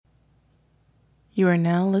You are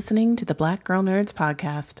now listening to the Black Girl Nerds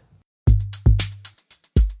podcast.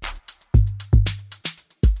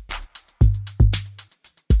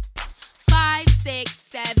 5, 6,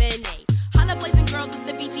 7, 8. Holla boys and girls, it's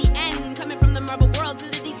the BGN. Coming from the Marvel world to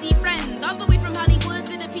the DC friends. All the way from Hollywood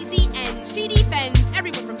to the PCN. She defends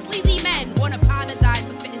everyone from sleazy men. Won't apologize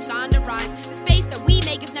for spitting Shonda rhymes. The space that we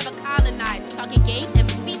make is never colonized. Talking games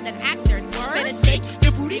and movies and actors. Better shake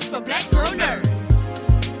your booties for Black Girl Nerds.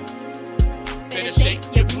 Better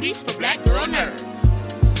shake your booties for Black Girl Nerds.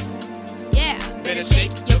 Yeah, better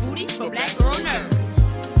shake your booties for Black Girl Nerds.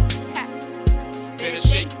 Ha. Better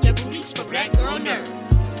shake your booties for Black Girl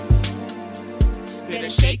Nerds. Better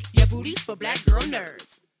shake your booties for Black Girl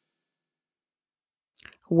Nerds.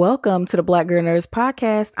 Welcome to the Black Girl Nerds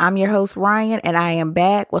podcast. I'm your host Ryan, and I am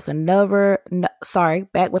back with another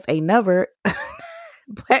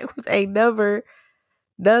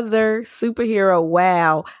superhero.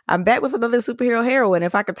 Wow, I'm back with another superhero heroine.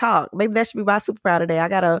 If I could talk, maybe that should be my superpower today. I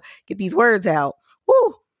gotta get these words out.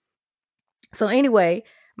 Woo! So anyway,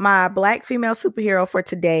 my Black female superhero for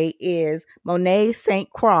today is Monet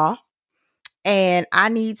St. Croix. And I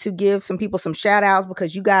need to give some people some shout outs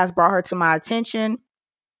because you guys brought her to my attention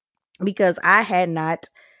because I had not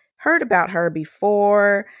heard about her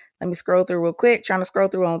before. Let me scroll through real quick. Trying to scroll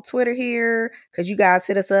through on Twitter here because you guys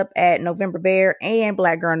hit us up at November Bear and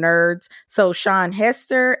Black Girl Nerds. So Sean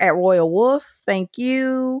Hester at Royal Wolf, thank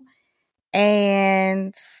you.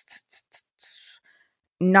 And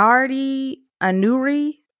Nardi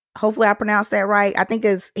Anuri, hopefully I pronounced that right. I think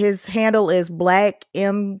his handle is Black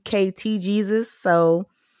MKT Jesus. So,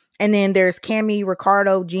 and then there's Cami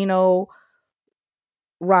Ricardo Gino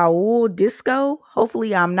Raul Disco.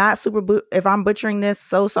 Hopefully I'm not if I'm butchering this,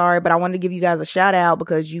 so sorry, but I wanted to give you guys a shout out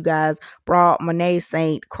because you guys brought Monet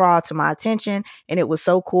St. Croix to my attention and it was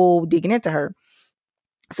so cool digging into her.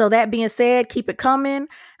 So that being said, keep it coming.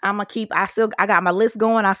 I got my list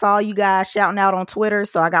going. I saw you guys shouting out on Twitter.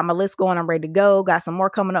 So I got my list going. I'm ready to go. Got some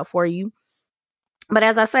more coming up for you. But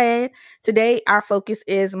as I said, today our focus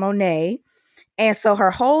is Monet. And so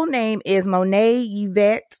her whole name is Monet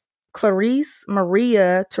Yvette Clarice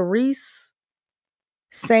Maria Therese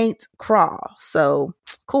St. Croix. So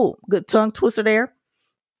cool. Good tongue twister there.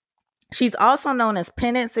 She's also known as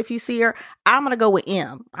Penance. If you see her, I'm going to go with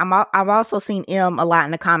M. I've also seen M a lot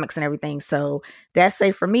in the comics and everything. So that's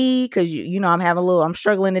safe for me because, you know, I'm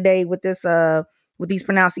struggling today with this, with these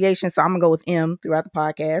pronunciations. So I'm going to go with M throughout the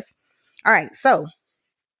podcast. All right. So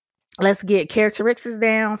let's get characteristics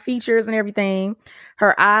down, features and everything.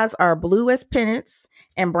 Her eyes are blue as Penance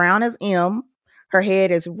and brown as M. Her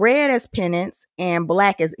head is red as Penance and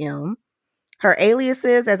black as M. Her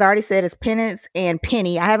aliases, as I already said, is Penance and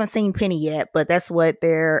Penny. I haven't seen Penny yet, but that's what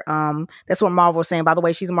that's what Marvel is saying. By the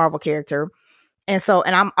way, she's a Marvel character. And so,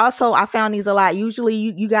 and I found these a lot. Usually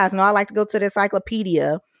you guys know I like to go to the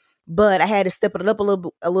encyclopedia, but I had to step it up a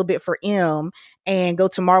little bit for M and go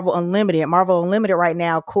to Marvel Unlimited. Marvel Unlimited right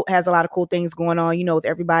now has a lot of cool things going on, you know, with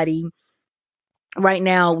everybody right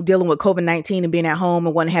now dealing with COVID-19 and being at home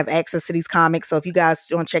and want to have access to these comics. So if you guys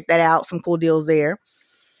want to check that out, some cool deals there.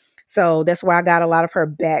 So that's where I got a lot of her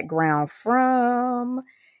background from.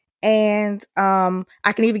 And I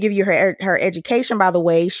can even give you her education, by the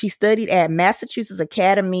way. She studied at Massachusetts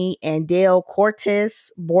Academy and Del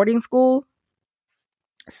Cortez boarding school.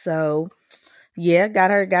 So yeah,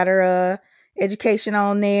 got her education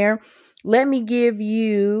on there. Let me give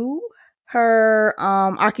you her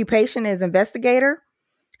occupation as investigator.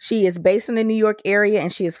 She is based in the New York area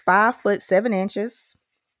and she is 5'7".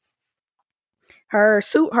 Her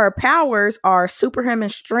powers are superhuman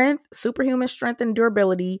strength and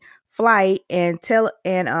durability, flight, and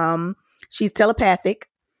she's telepathic.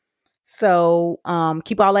 So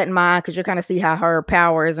keep all that in mind because you'll kind of see how her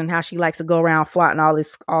powers and how she likes to go around flaunting all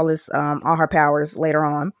her powers later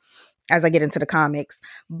on as I get into the comics.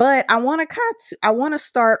 But I want to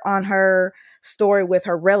start on her story with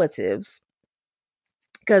her relatives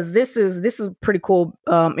because this is pretty cool,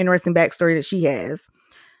 interesting backstory that she has.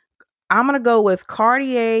 I'm going to go with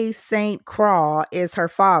Cartier St. Croix is her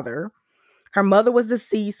father. Her mother was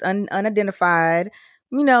deceased, unidentified.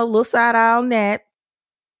 You know, little side eye on that.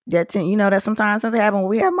 You know, that sometimes something happens when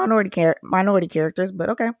we have minority characters, but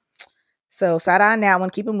okay. So side eye on that one.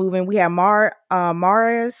 Keep it moving. We have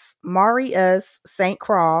Marius St.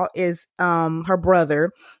 Croix is her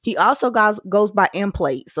brother. He also goes by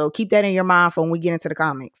M-Plate. So keep that in your mind for when we get into the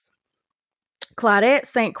comics. Claudette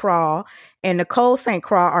St. Croix and Nicole St.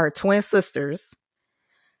 Croix are twin sisters.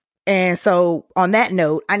 And so on that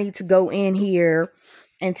note, I need to go in here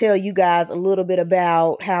and tell you guys a little bit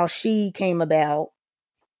about how she came about,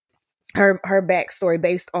 her backstory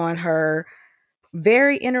based on her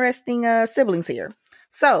very interesting siblings here.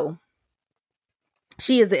 So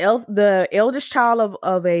she is the eldest child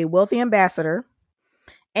of a wealthy ambassador.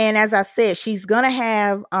 And as I said, she's going to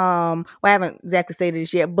have, well, I haven't exactly said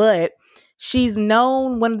this yet, but she's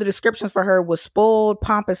known, one of the descriptions for her was spoiled,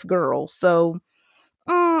 pompous girl. So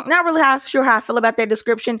not really sure how I feel about that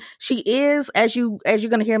description. She is, as you're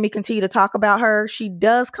going to hear me continue to talk about her, she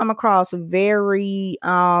does come across very,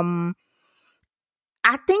 I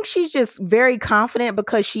think she's just very confident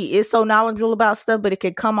because she is so knowledgeable about stuff, but it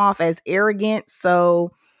could come off as arrogant.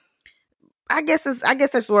 So I guess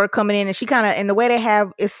that's where coming in, and she kind of, and the way they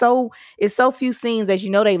have it's so few scenes, as you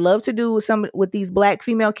know, they love to do with these black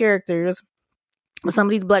female characters, with some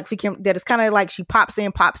of these black female, that it's kind of like she pops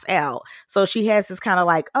in, pops out. So she has this kind of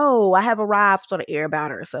like, oh, I have arrived sort of air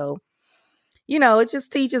about her. So, it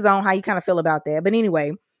just teaches on how you kind of feel about that. But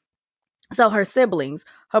anyway, so her siblings,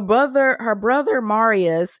 her brother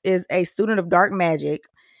Marius is a student of dark magic,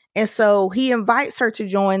 and so he invites her to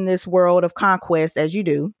join this world of conquest, as you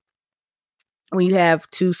do when you have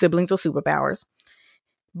two siblings with superpowers.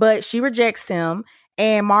 But she rejects him,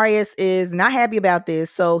 and Marius is not happy about this.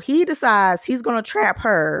 So he decides he's going to trap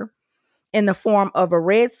her in the form of a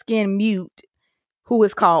red-skinned mute who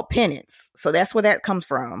is called Penance. So that's where that comes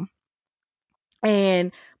from.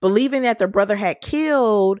 And believing that their brother had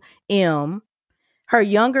killed M, her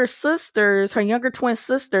younger twin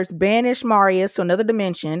sisters banish Marius to another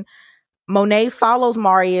dimension. Monet follows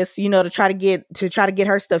Marius, to try to get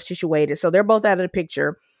her stuff situated. So they're both out of the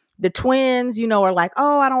picture. The twins, are like,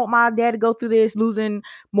 oh, I don't want my dad to go through this, losing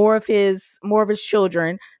more of his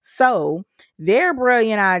children. So their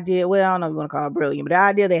brilliant idea, well, I don't know if you want to call it brilliant, but the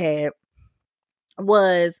idea they had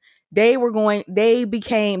was they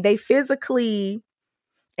physically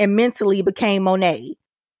and mentally became Monet.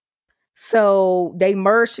 So they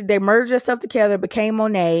merged themselves together, became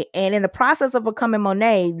Monet, and in the process of becoming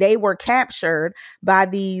Monet, they were captured by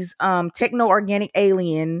these techno-organic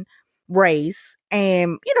alien race,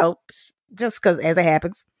 and just because, as it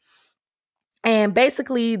happens. And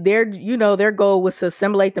basically their goal was to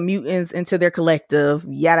assimilate the mutants into their collective,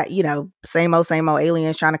 same old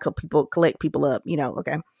aliens trying to collect people up,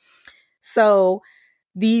 okay. So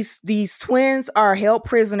these twins are held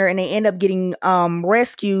prisoner, and they end up getting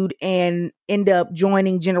rescued and end up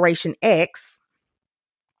joining Generation X.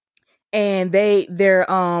 And they're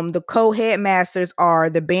the co-headmasters are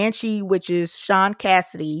the Banshee, which is Sean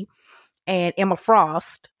Cassidy and Emma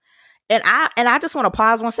Frost. And I just want to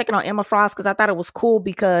pause 1 second on Emma Frost, because I thought it was cool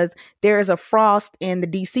because there is a Frost in the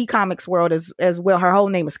DC Comics world as well. Her whole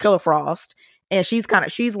name is Killer Frost, and she's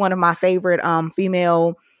one of my favorite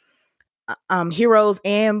female heroes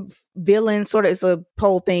and villains. Sort of, it's a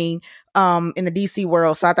whole thing in the DC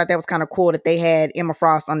world. So I thought that was kind of cool that they had Emma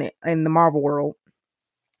Frost in the Marvel world.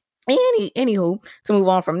 Anywho, to move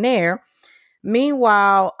on from there.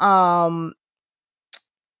 Meanwhile,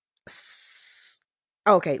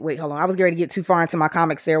 okay, wait, hold on. I was going to get too far into my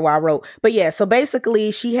comics there while I wrote. But yeah, so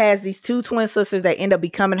basically she has these two twin sisters that end up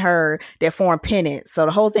becoming her, that form Penance. So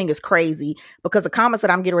the whole thing is crazy because the comics that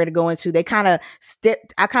I'm getting ready to go into, I kind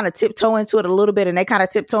of tiptoe into it a little bit, and they kind of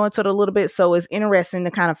tiptoe into it a little bit. So it's interesting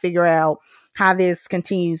to kind of figure out how this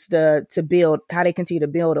continues to build, how they continue to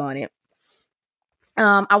build on it.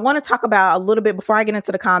 I want to talk about a little bit before I get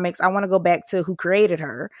into the comics. I want to go back to who created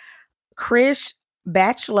her. Chris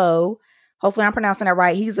Bachalo. Hopefully I'm pronouncing that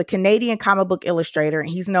right. He's a Canadian comic book illustrator, and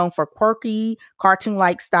he's known for quirky,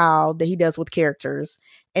 cartoon-like style that he does with characters.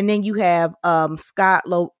 And then you have Scott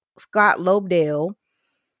Lobdell.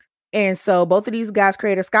 And so both of these guys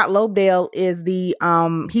created. Scott Lobdell is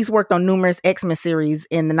he's worked on numerous X-Men series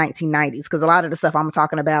in the 1990s, because a lot of the stuff I'm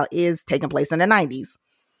talking about is taking place in the 90s.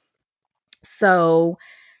 So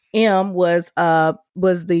M was the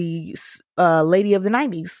lady of the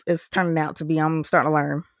 90s. It's turning out to be. I'm starting to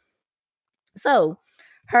learn. So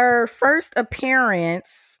her first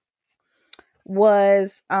appearance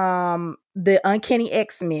was the Uncanny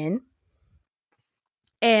X-Men.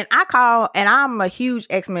 And I'm a huge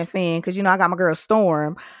X-Men fan because, I got my girl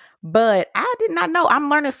Storm. But I did not know. I'm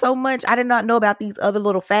learning so much. I did not know about these other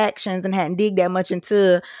little factions and hadn't dig that much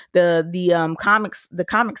into the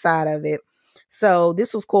comic side of it. So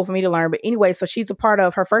this was cool for me to learn. But anyway, so she's a part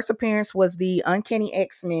of, her first appearance was the Uncanny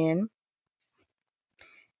X-Men.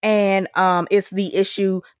 And it's the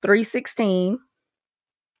issue 316.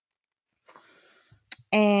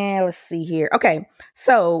 And let's see here. Okay,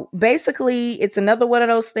 so basically, it's another one of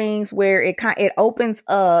those things where it opens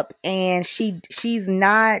up, and she's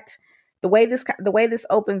not, the way this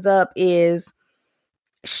opens up is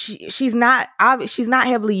she's not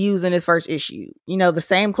heavily used in this first issue. The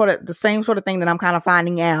same sort of thing that I'm kind of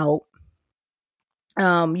finding out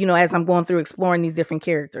as I'm going through exploring these different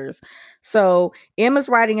characters. So Emma's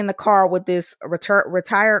riding in the car with this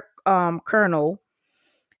retired Colonel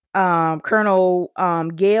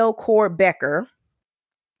Gail Cord Becker,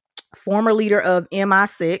 former leader of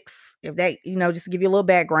MI6, if that, just to give you a little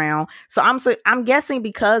background. So I'm guessing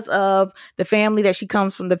because of the family that she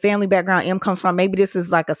comes from, the family background M comes from, maybe this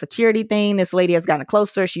is like a security thing. This lady has gotten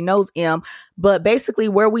closer. She knows M, but basically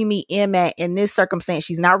where we meet M at in this circumstance,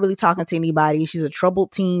 she's not really talking to anybody. She's a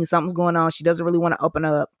troubled teen. Something's going on. She doesn't really want to open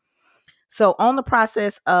up. So on the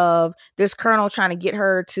process of this colonel trying to get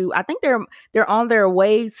her to, I think they're on their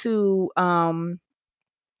way to,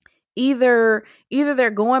 either they're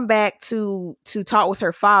going back to talk with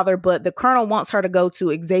her father, but the colonel wants her to go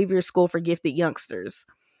to Xavier School for Gifted Youngsters,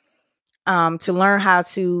 to learn how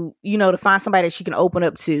to, to find somebody that she can open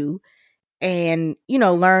up to and,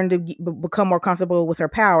 learn to become more comfortable with her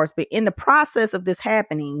powers. But in the process of this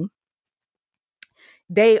happening,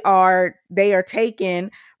 they are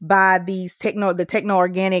taken by these the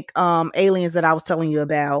techno-organic aliens that I was telling you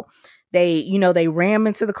about. They ram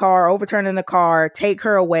into the car, overturning the car, take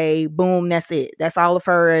her away. Boom, that's it. That's all of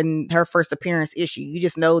her and her first appearance issue. You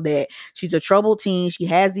just know that she's a troubled teen. She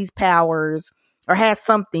has these powers, or has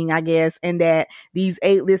something, I guess, and that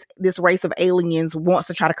this race of aliens wants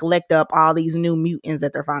to try to collect up all these new mutants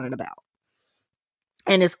that they're finding about.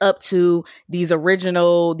 And it's up to the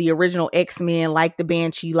original X-Men, like the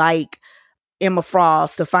Banshee, like Emma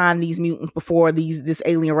Frost, to find these mutants before this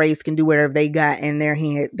alien race can do whatever they got in their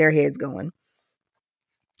heads going.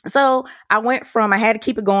 So I had to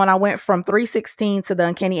keep it going. I went from 316 to the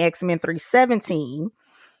Uncanny X-Men 317.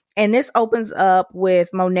 And this opens up with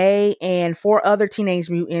Monet and 4 other teenage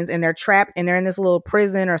mutants, and they're trapped, and they're in this little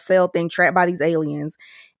prison or cell thing, trapped by these aliens.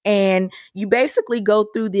 And you basically go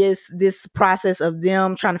through this process of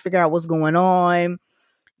them trying to figure out what's going on.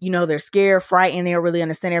 They're scared, frightened. They don't really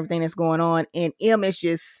understand everything that's going on. And M is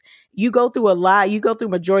just, you go through a lot. You go through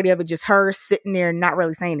majority of it just her sitting there not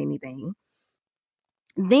really saying anything.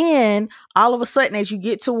 Then all of a sudden, as you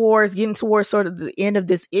getting towards sort of the end of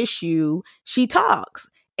this issue, she talks.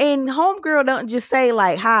 And homegirl doesn't just say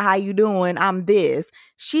like, hi, how you doing? I'm this.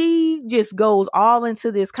 She just goes all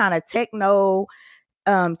into this kind of techno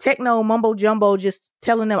mumbo jumbo, just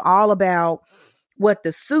telling them all about what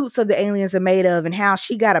the suits of the aliens are made of and how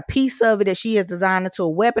she got a piece of it that she has designed into a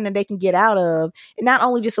weapon that they can get out of. And not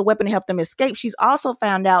only just a weapon to help them escape, she's also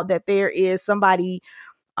found out that there is somebody,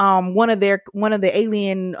 one of the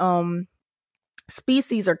alien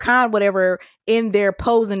species or kind, whatever, in there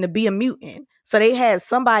posing to be a mutant. So they had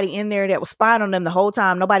somebody in there that was spying on them the whole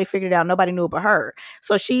time. Nobody figured it out. Nobody knew it but her.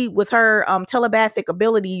 So she, with her telepathic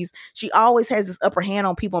abilities, she always has this upper hand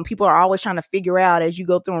on people, and people are always trying to figure out, as you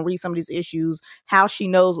go through and read some of these issues, how she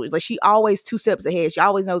knows. Like, she always 2 steps ahead. She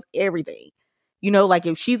always knows everything. Like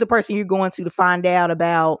if she's the person you're going to find out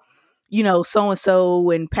about,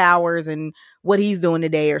 so-and-so and powers and what he's doing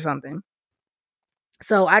today or something.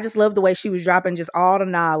 So I just love the way she was dropping just all the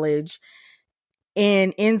knowledge,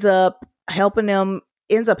 and ends up helping them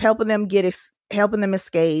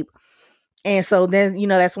escape. And so then,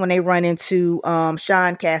 that's when they run into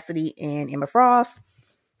Sean Cassidy and Emma Frost,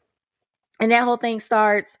 and that whole thing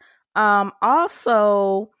starts.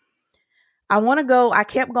 Also, I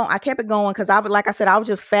kept it going because like I said, I was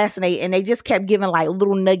just fascinated, and they just kept giving like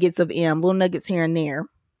little nuggets of little nuggets here and there.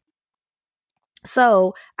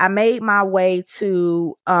 So I made my way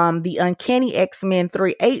to the Uncanny X-Men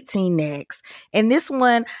 318 next. And this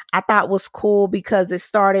one I thought was cool because it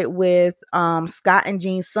started with Scott and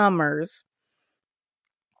Jean Summers,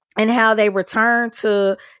 and how they returned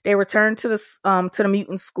to the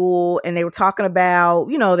mutant school, and they were talking about,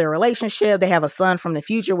 their relationship. They have a son from the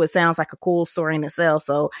future, which sounds like a cool story in itself.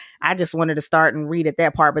 So I just wanted to start and read at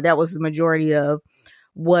that part, but that was the majority of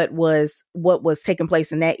what was taking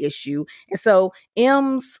place in that issue. And so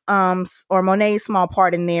M's or Monet's small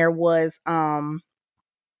part in there was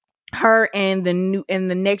her and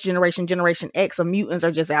the next generation X of mutants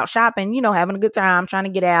are just out shopping, having a good time, trying to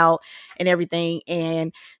get out and everything.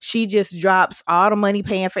 And she just drops all the money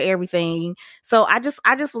paying for everything. So I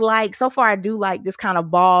just like, so far I do like this kind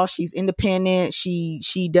of boss. She's independent.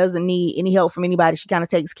 She doesn't need any help from anybody. She kind of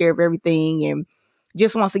takes care of everything and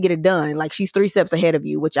just wants to get it done. Like, she's 3 steps ahead of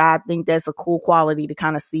you, which I think that's a cool quality to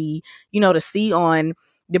kind of see, to see on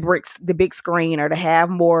the big screen, or to have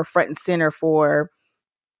more front and center for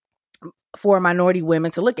minority women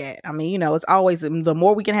to look at. I mean, it's always, the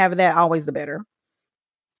more we can have of that, always the better.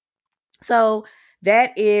 So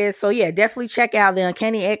definitely check out the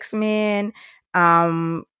Uncanny X-Men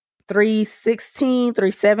 316,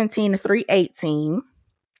 317, and 318.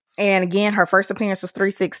 And again, her first appearance was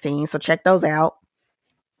 316. So check those out.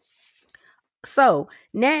 So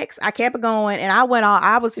next I kept it going, and I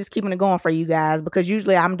was just keeping it going for you guys, because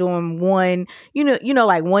usually I'm doing one,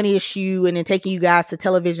 like one issue and then taking you guys to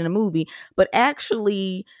television and movie. But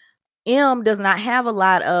actually M does not have a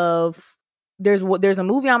lot of, there's a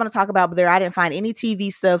movie I'm going to talk about, but I didn't find any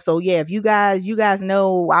TV stuff. So yeah, if you guys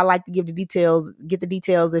know, I like to get the details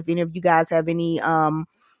if any of you guys have any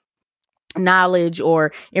knowledge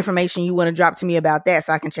or information you want to drop to me about that,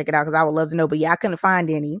 so I can check it out, because I would love to know. But yeah, I couldn't find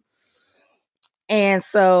any. And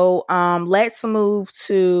so let's move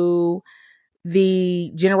to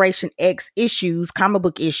the Generation X issues, comic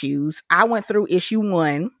book issues. I went through issue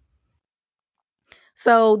 1.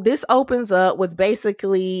 So this opens up with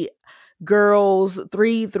basically girls,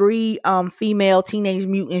 three female teenage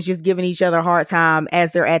mutants just giving each other a hard time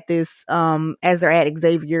as they're at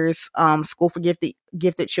Xavier's school for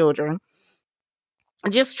gifted children.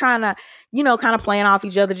 Just trying to, kind of playing off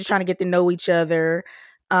each other, just trying to get to know each other.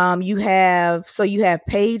 You have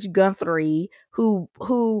Paige Guthrie, who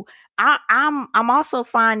I'm also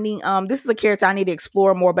finding, this is a character I need to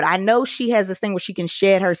explore more, but I know she has this thing where she can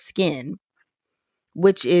shed her skin,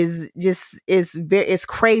 which is just, it's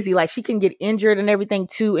crazy. Like, she can get injured and everything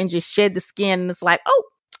too, and just shed the skin. And it's like, oh,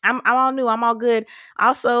 I'm all new. I'm all good.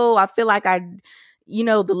 Also, I feel like the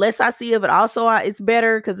less I see of it, also it's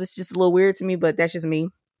better, because it's just a little weird to me, but that's just me.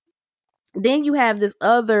 Then you have this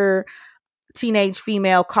other teenage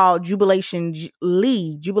female called Jubilation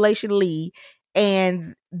Lee.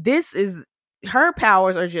 And her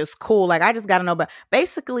powers are just cool. Like, I just got to know, but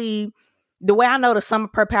basically the way I know to sum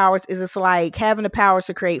up her powers is, it's like having the powers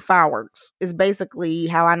to create fireworks is basically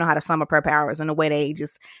how I know how to sum up her powers. And the way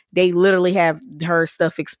they literally have her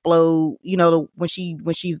stuff explode, when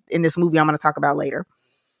she's in this movie I'm going to talk about later.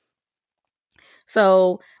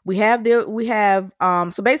 So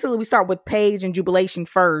so basically we start with Paige and Jubilation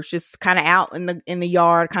first, just kind of out in the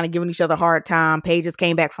yard, kind of giving each other a hard time. Paige just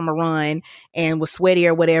came back from a run and was sweaty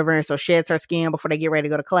or whatever, and so sheds her skin before they get ready to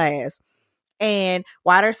go to class. And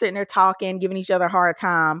while they're sitting there talking, giving each other a hard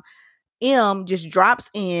time, M just drops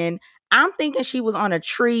in. I'm thinking she was on a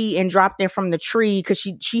tree and dropped in from the tree, because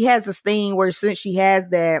she has this thing where, since she has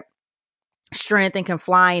that strength and can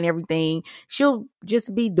fly and everything, she'll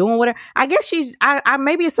just be doing whatever. I guess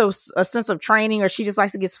maybe it's a sense of training, or she just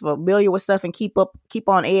likes to get familiar with stuff and keep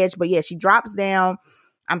on edge. But yeah, she drops down,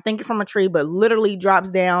 I'm thinking from a tree, but literally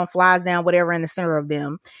drops down, flies down, whatever, in the center of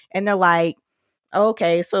them. And they're like,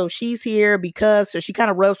 okay, so she's here so she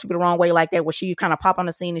kind of rubs people the wrong way like that, where she kind of pop on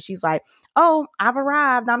the scene and she's like, oh, I've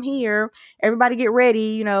arrived, I'm here, everybody get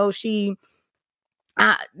ready. It's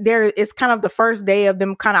kind of the first day of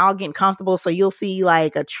them kind of all getting comfortable. So you'll see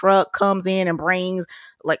like a truck comes in and brings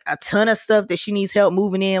like a ton of stuff that she needs help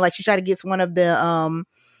moving in. Like, she tried to get one of the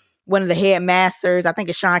headmasters, I think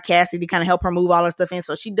it's Sean Cassidy, to kind of help her move all her stuff in.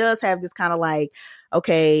 So she does have this kind of like,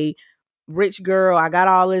 okay, rich girl, I got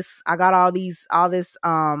all this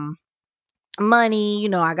money,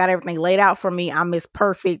 I got everything laid out for me, I'm Miss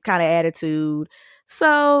Perfect kind of attitude.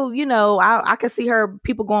 So, I can see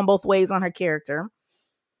people going both ways on her character.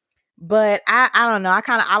 But I don't know.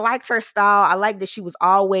 I liked her style. I liked that she was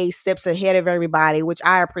always steps ahead of everybody, which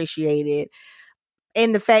I appreciated.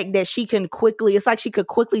 And the fact that it's like she could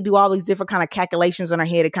quickly do all these different kind of calculations in her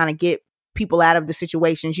head to kind of get people out of the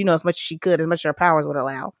situations, as much as she could, as much as her powers would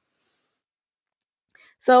allow.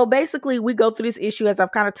 So basically we go through this issue, as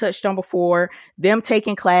I've kind of touched on before, them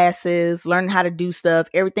taking classes, learning how to do stuff.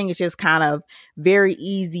 Everything is just kind of very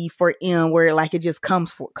easy for M, where like it just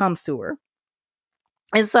comes to her.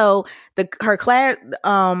 And so her class,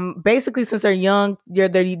 basically, since they're young,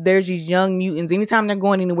 there's these young mutants. Anytime they're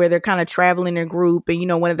going anywhere, they're kind of traveling in a group,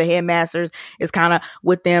 and one of the headmasters is kind of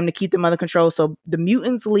with them to keep them under control. So the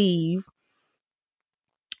mutants leave.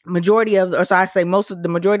 Most of the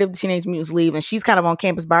majority of the teenage mutants leave, and she's kind of on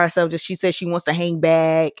campus by herself. She says she wants to hang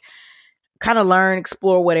back, kind of learn,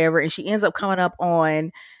 explore, whatever. And she ends up coming up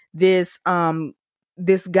on this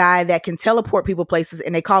guy that can teleport people places,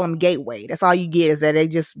 and they call him Gateway. That's all you get, is that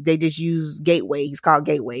they just use Gateway. He's called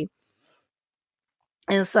Gateway.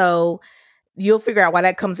 And so you'll figure out why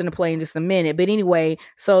that comes into play in just a minute. But anyway,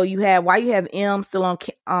 so while you have M still on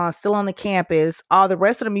the campus, all the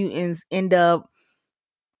rest of the mutants end up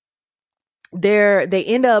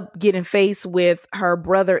getting faced with her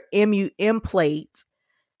brother M-Plate,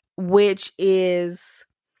 which is,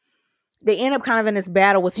 they end up kind of in this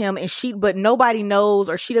battle with him, but nobody knows,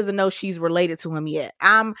 or she doesn't know she's related to him yet.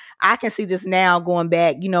 I can see this now going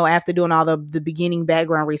back, after doing all the beginning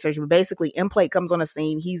background research. But basically, M-Plate comes on the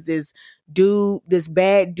scene. He's this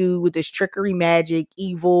bad dude with this trickery, magic,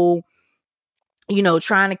 evil,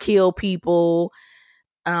 trying to kill people.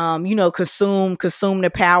 consume their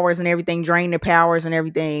powers and everything, drain their powers and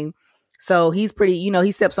everything. So he's pretty,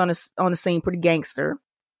 he steps on the scene pretty gangster.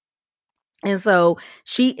 And so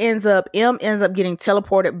M ends up getting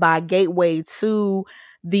teleported by Gateway to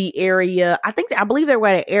the area. I believe they were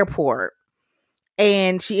at an airport.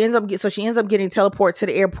 And she ends up getting teleported to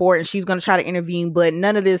the airport, and she's going to try to intervene, but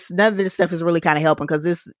none of this stuff is really kind of helping, because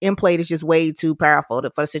this M-Plate is just way too powerful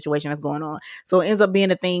for the situation that's going on. So it ends up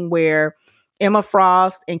being a thing where Emma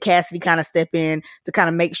Frost and Cassidy kind of step in to kind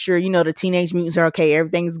of make sure, the Teenage Mutants are okay,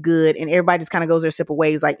 everything's good, and everybody just kind of goes their separate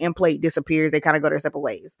ways. Like M-Plate disappears, they kind of go their separate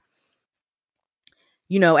ways.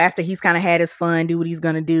 After he's kind of had his fun, do what he's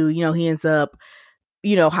going to do, he ends up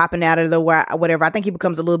hopping out of the whatever. I think he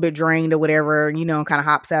becomes a little bit drained or whatever, and kind of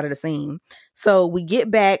hops out of the scene. So we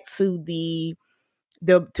get back to the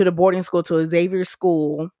boarding school, to Xavier's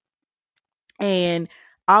school, and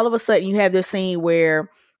all of a sudden you have this scene where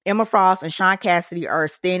Emma Frost and Sean Cassidy are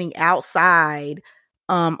standing outside,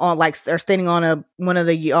 are standing on one of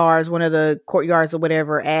the courtyards or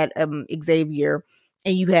whatever at Xavier.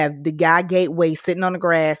 And you have the guy Gateway sitting on the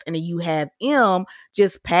grass, and then you have M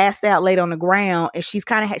just passed out, laid on the ground, and she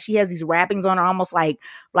has these wrappings on her, almost like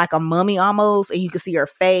a mummy almost, and you can see her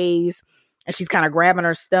face, and she's kind of grabbing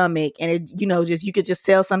her stomach, and it, you could just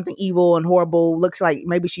tell something evil and horrible. Looks like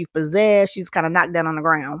maybe she's possessed. She's kind of knocked down on the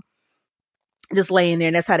ground, just laying there,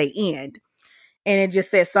 and that's how they end. And it just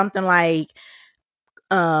says something like,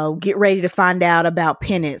 get ready to find out about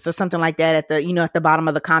penance or something like that at the bottom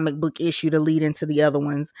of the comic book issue to lead into the other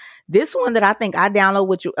ones. This one that I think I download,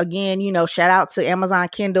 which again, shout out to Amazon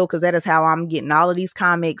Kindle, because that is how I'm getting all of these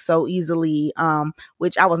comics so easily,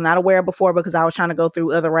 which I was not aware of before, because I was trying to go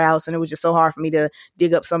through other routes, and it was just so hard for me to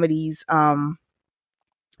dig up some of these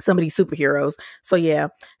superheroes. So yeah,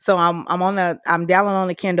 so I'm downloading on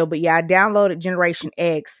the Kindle, but yeah, I downloaded Generation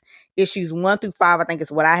X issues 1 through 5. I think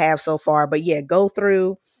is what I have so far. But yeah, go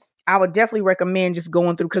through. I would definitely recommend just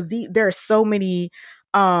going through, because there are so many,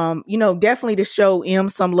 definitely to show M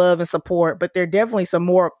some love and support. But there are definitely some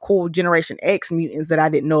more cool Generation X mutants that I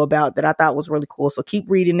didn't know about that I thought was really cool. So keep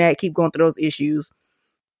reading that, keep going through those issues.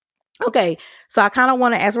 Okay, so I kind of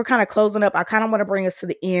want to, as we're kind of closing up, I kind of want to bring us to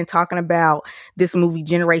the end talking about this movie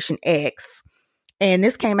Generation X. And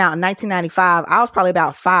this came out in 1995. I was probably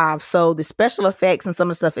about 5. So the special effects and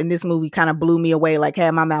some of the stuff in this movie kind of blew me away, like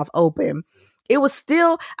had my mouth open. It was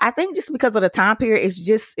still, I think just because of the time period,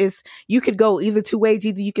 it's you could go either two ways.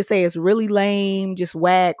 Either you could say it's really lame, just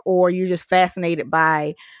whack, or you're just fascinated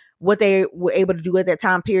by what they were able to do at that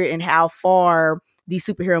time period and how far these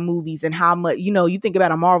superhero movies and how much, you think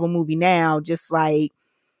about a Marvel movie now, just like,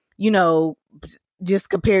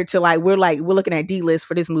 just compared to we're looking at D-list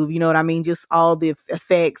for this movie, you know what I mean? Just all the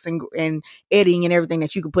effects and editing and everything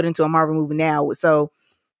that you could put into a Marvel movie now. So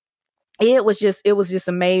it was just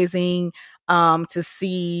amazing to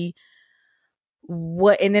see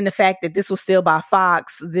and then the fact that this was still by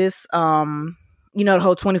Fox, this the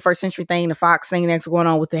whole 21st century thing, the Fox thing that's going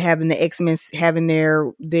on with having the X-Men having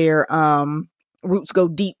their roots go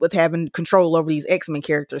deep with having control over these X-Men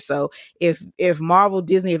characters. So if Marvel,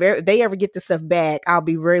 Disney, if they ever get this stuff back, I'll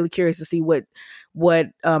be really curious to see what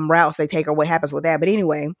routes they take or what happens with that. But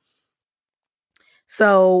anyway,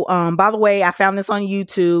 so by the way, I found this on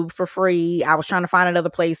YouTube for free. I was trying to find it other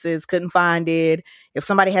places, couldn't find it. If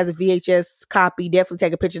somebody has a VHS copy, definitely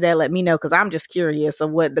take a picture of that, let me know, because I'm just curious of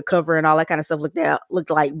what the cover and all that kind of stuff looked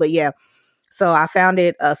like. But yeah, so I found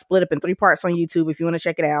it split up in 3 parts on YouTube if you want to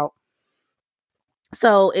check it out.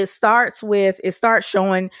 So it starts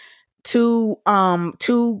showing two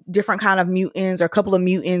different kind of mutants, or a couple of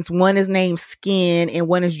mutants. One is named Skin and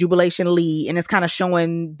one is Jubilation Lee. And it's kind of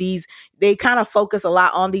showing they kind of focus a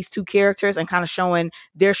lot on these two characters and kind of showing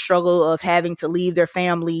their struggle of having to leave their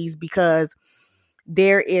families, because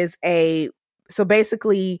there is so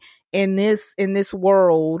basically in this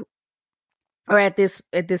world, or at this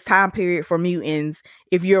time period for mutants,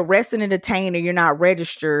 if you're arrested and detained and you're not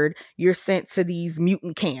registered, you're sent to these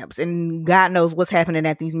mutant camps, and God knows what's happening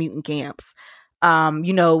at these mutant camps.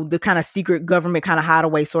 The kind of secret government kind of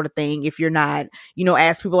hideaway sort of thing. If you're not,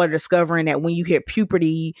 as people are discovering that when you hit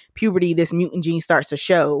puberty, this mutant gene starts to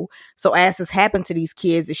show. So as this happened to these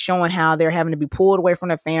kids, it's showing how they're having to be pulled away from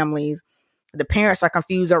their families. The parents are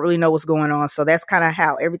confused, don't really know what's going on. So that's kind of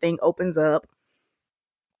how everything opens up.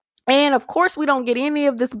 And of course, we don't get any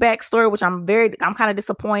of this backstory, which I'm kind of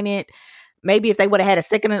disappointed. Maybe if they would have had a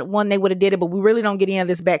second one, they would have did it, but we really don't get any of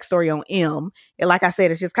this backstory on M. And like I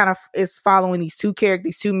said, it's just kind of, it's following these two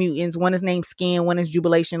characters, 2 mutants. One is named Skin, one is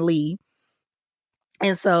Jubilation Lee.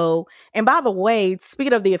 And by the way,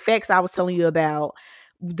 speaking of the effects I was telling you about,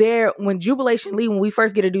 when Jubilation Lee, when we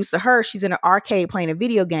first get introduced to her, she's in an arcade playing a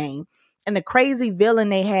video game. And the crazy villain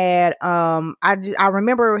they had, I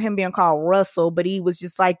remember him being called Russell, but he was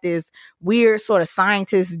just like this weird sort of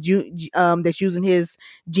scientist that's using his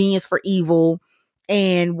genius for evil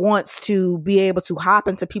and wants to be able to hop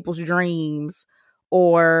into people's dreams,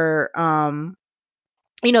 or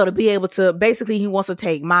to be able to, basically he wants to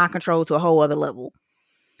take mind control to a whole other level.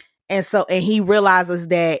 And he realizes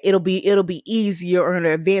that it'll be easier, or it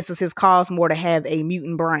advances his cause more, to have a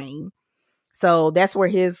mutant brain. So that's where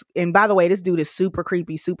and by the way, this dude is super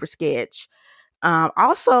creepy, super sketch.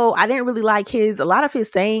 Also, I didn't really like a lot of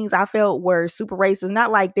his sayings I felt were super racist.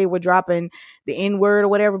 Not like they were dropping the N-word or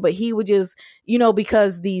whatever, but he would just,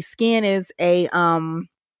 because the skin is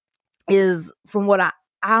from what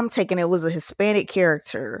I'm taking, it was a Hispanic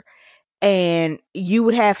character. And you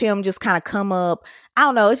would have him just kind of come up. I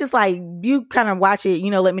don't know. It's just like, you kind of watch it,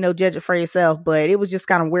 let me know, judge it for yourself. But it was just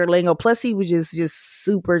kind of weird lingo. Plus, he was just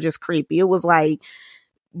super, just creepy. It was like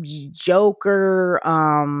Joker.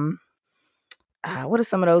 What are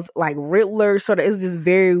some of those, like Riddler? Sort of. It's just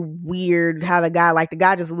very weird how the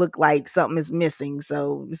guy just looked like something is missing.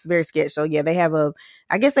 So it's very sketchy. So yeah,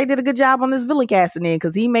 I guess they did a good job on this villain casting in,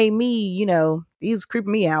 because he made me, he was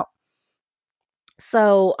creeping me out.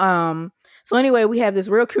 So anyway, we have this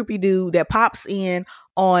real creepy dude that pops in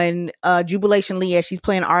on Jubilation Lee as she's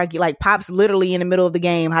playing pops literally in the middle of the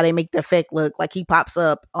game. How they make the effect look like he pops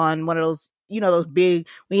up on one of those, those big,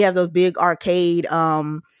 we have those big arcade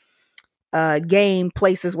game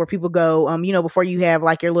places where people go, before you have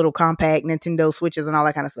like your little compact Nintendo Switches and all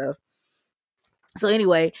that kind of stuff. So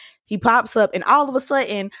anyway, he pops up, and all of a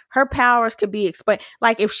sudden her powers could be explained.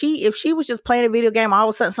 Like if she was just playing a video game, all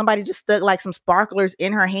of a sudden somebody just stuck like some sparklers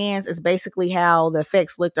in her hands. Is basically how the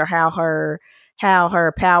effects looked, or how her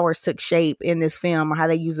powers took shape in this film, or how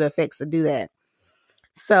they use the effects to do that.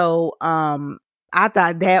 So I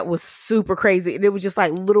thought that was super crazy. It was just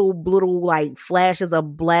like little like flashes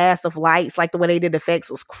of blast of lights. Like the way they did the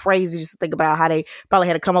effects was crazy. Just to think about how they probably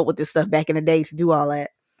had to come up with this stuff back in the day to do all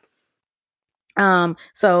that.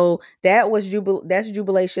 So that's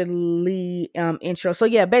Jubilation Lee intro. So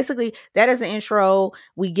yeah, basically that is an intro.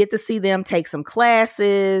 We get to see them take some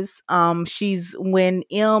classes. When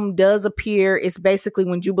M does appear, it's basically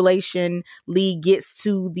when Jubilation Lee gets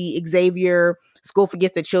to the Xavier School for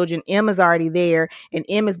Gifted Children. M is already there, and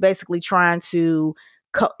M is basically trying to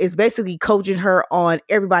is basically coaching her on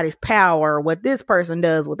everybody's power, what this person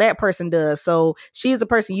does, what that person does. So she's the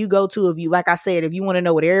person you go to if you, like I said, if you want to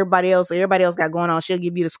know what everybody else got going on, she'll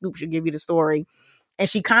give you the scoop, she'll give you the story. And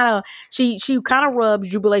she kind of rubs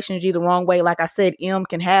Jubilation G the wrong way. Like I said, M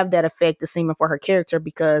can have that effect to seem for her character,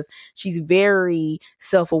 because she's very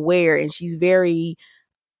self-aware and she's very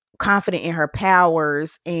confident in her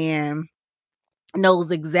powers, and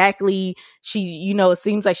knows exactly, it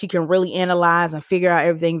seems like she can really analyze and figure out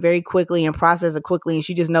everything very quickly and process it quickly, and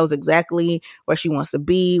she just knows exactly where she wants to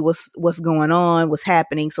be, what's going on, what's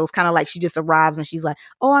happening. So it's kind of like she just arrives and she's like,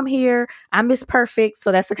 oh, I'm here, I'm Miss Perfect.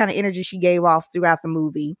 So that's the kind of energy she gave off throughout the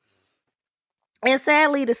movie. And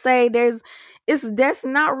sadly to say, that's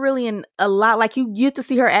not really a lot. Like you get to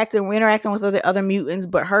see her interacting with other mutants,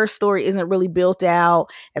 but her story isn't really built out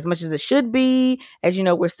as much as it should be. As you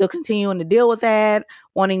know, we're still continuing to deal with that,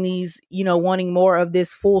 wanting more of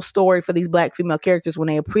this full story for these Black female characters when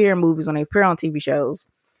they appear in movies, when they appear on TV shows.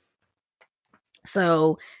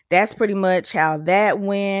 So that's pretty much how that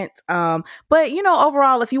went. But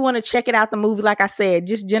overall, if you want to check it out, the movie, like I said,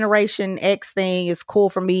 just Generation X thing is cool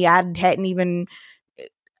for me. I hadn't even,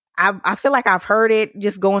 I feel like I've heard it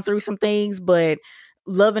just going through some things, but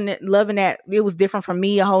loving that it was different for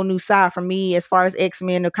me, a whole new side for me as far as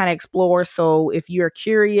X-Men to kind of explore. So if you're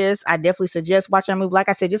curious, I definitely suggest watching that movie. Like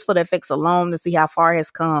I said, just for the effects alone, to see how far it has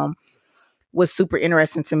come was super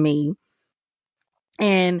interesting to me.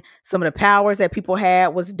 And some of the powers that people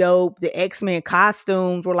had was dope. The X-Men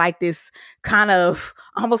costumes were like this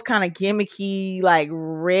almost kind of gimmicky, like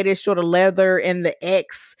reddish sort of leather. And the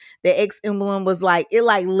X emblem was like, it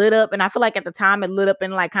like lit up. And I feel like at the time it lit up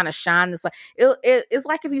and like kind of shined. It's like, it's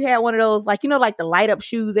like if you had one of those, like, like the light up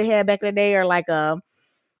shoes they had back in the day, or like the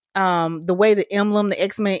way the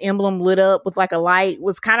X-Men emblem lit up with like a light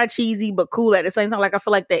was kind of cheesy, but cool at the same time. Like I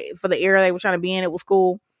feel like for the era they were trying to be in, it was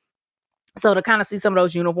cool. So to kind of see some of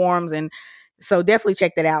those uniforms, and so definitely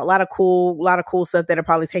check that out. A lot of cool stuff that'll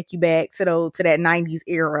probably take you back to that 90s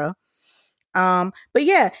era. But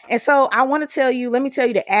yeah, and so let me tell you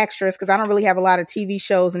the actress, because I don't really have a lot of TV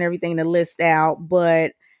shows and everything to list out,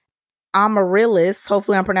 but Amaryllis,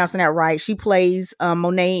 hopefully I'm pronouncing that right. She plays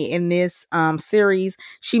Monet in this series.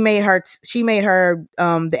 She made her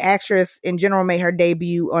the actress in general made her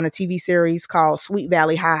debut on a TV series called Sweet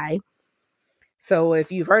Valley High. So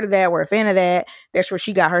if you've heard of that or a fan of that, that's where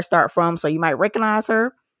she got her start from. So you might recognize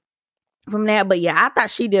her from that. But yeah, I thought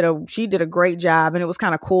she did a great job, and it was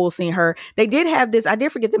kind of cool seeing her. They did have this, I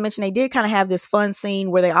did forget to mention, they did kind of have this fun scene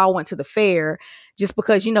where they all went to the fair, just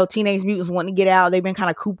because, you know, Teenage Mutants want to get out. They've been kind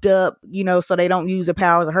of cooped up, you know, so they don't use their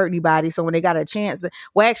powers or hurt anybody. So when they got a chance,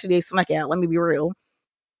 well, actually they snuck out, let me be real.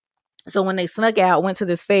 So when they snuck out, went to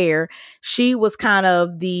this fair, she was kind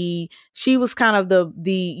of the,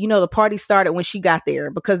 you know, the party started when she got there,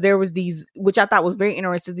 because there was these, which I thought was very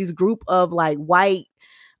interesting, these group of like white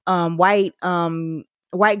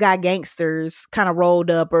guy gangsters kind of rolled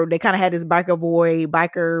up, or they kind of had this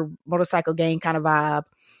biker motorcycle gang kind of vibe.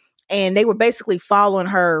 And they were basically following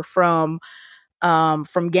her from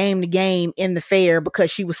game to game in the fair, because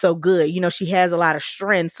she was so good. You know, she has a lot of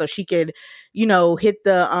strength, so she could, you know, hit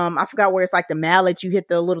the, I forgot where it's like the mallet, you hit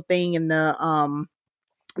the little thing, and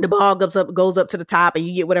the ball goes up to the top, and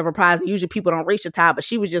you get whatever prize. And usually people don't reach the top, but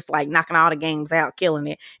she was just like knocking all the games out, killing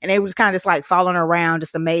it. And they was kind of just like following her around,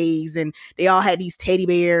 just amazed. And they all had these teddy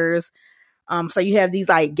bears. So you have these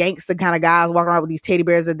like gangster kind of guys walking around with these teddy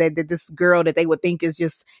bears that this girl that they would think is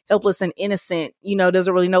just helpless and innocent, you know,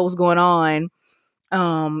 doesn't really know what's going on.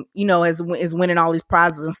 You know, is winning all these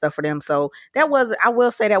prizes and stuff for them. So I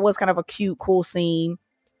will say that was kind of a cute, cool scene.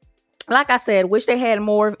 Like I said, wish they had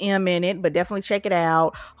more of M in it, but definitely check it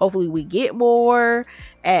out. Hopefully we get more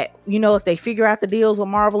you know, if they figure out the deals with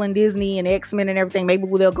Marvel and Disney and X-Men and everything, maybe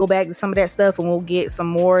they'll go back to some of that stuff and we'll get some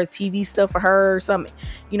more TV stuff for her or something,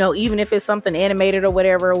 you know, even if it's something animated or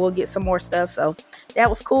whatever, we'll get some more stuff. So that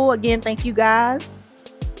was cool. Again, thank you guys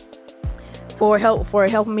for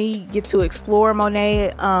helping me get to explore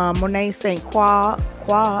Monet St. Croix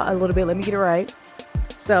a little bit. Let me get it right.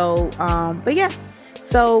 So, but yeah.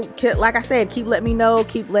 So, like I said, keep letting me know.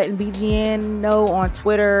 Keep letting BGN know on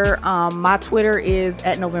Twitter. My Twitter is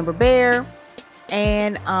 @NovemberBear.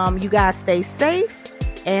 And you guys stay safe.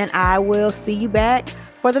 And I will see you back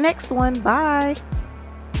for the next one. Bye.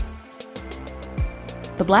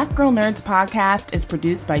 The Black Girl Nerds podcast is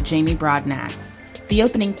produced by Jamie Broadnax. The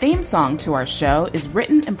opening theme song to our show is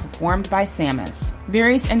written and performed by Samus.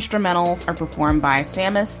 Various instrumentals are performed by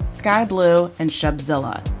Samus, Sky Blue, and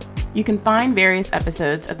Shubzilla. You can find various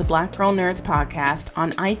episodes of the Black Girl Nerds podcast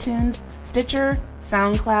on iTunes, Stitcher,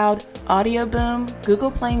 SoundCloud, Audio Boom, Google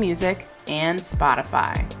Play Music, and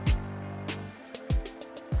Spotify.